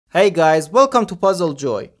Hey guys, welcome to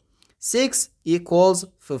PuzzleJoy. 6 equals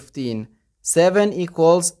 15, 7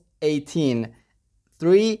 equals 18,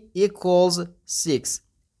 3 equals 6,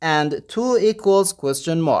 and 2 equals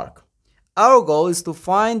question mark. Our goal is to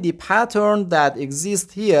find the pattern that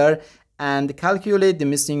exists here and calculate the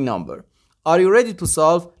missing number. Are you ready to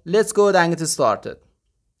solve? Let's go ahead and get started.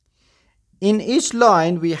 In each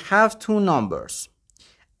line, we have two numbers.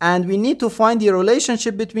 And we need to find the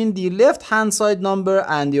relationship between the left hand side number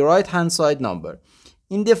and the right hand side number.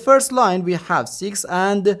 In the first line we have 6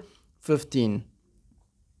 and 15.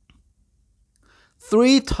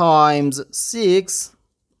 3 times 6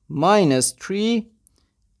 minus 3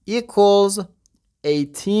 equals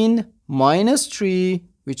 18 minus 3,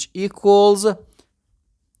 which equals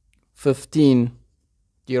 15,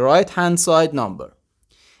 the right hand side number.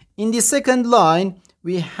 In the second line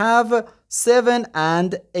we have 7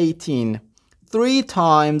 and 18. 3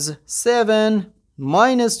 times 7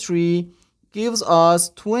 minus 3 gives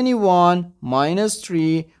us 21 minus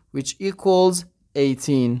 3, which equals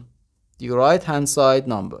 18, the right hand side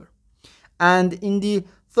number. And in the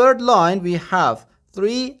third line we have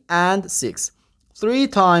 3 and 6. 3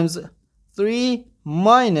 times 3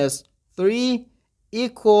 minus 3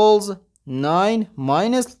 equals 9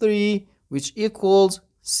 minus 3, which equals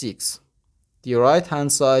 6, the right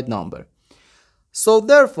hand side number. So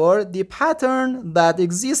therefore, the pattern that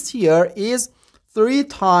exists here is 3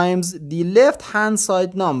 times the left hand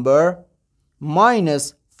side number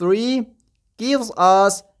minus 3 gives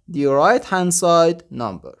us the right hand side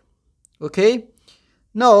number. Okay?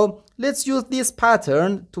 Now, let's use this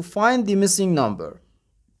pattern to find the missing number.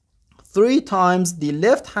 3 times the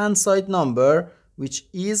left hand side number, which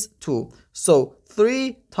is 2. So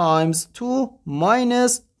 3 times 2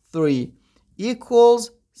 minus 3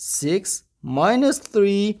 equals 6 minus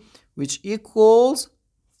 3, which equals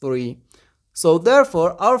 3. So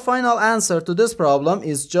therefore, our final answer to this problem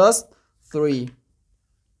is just 3.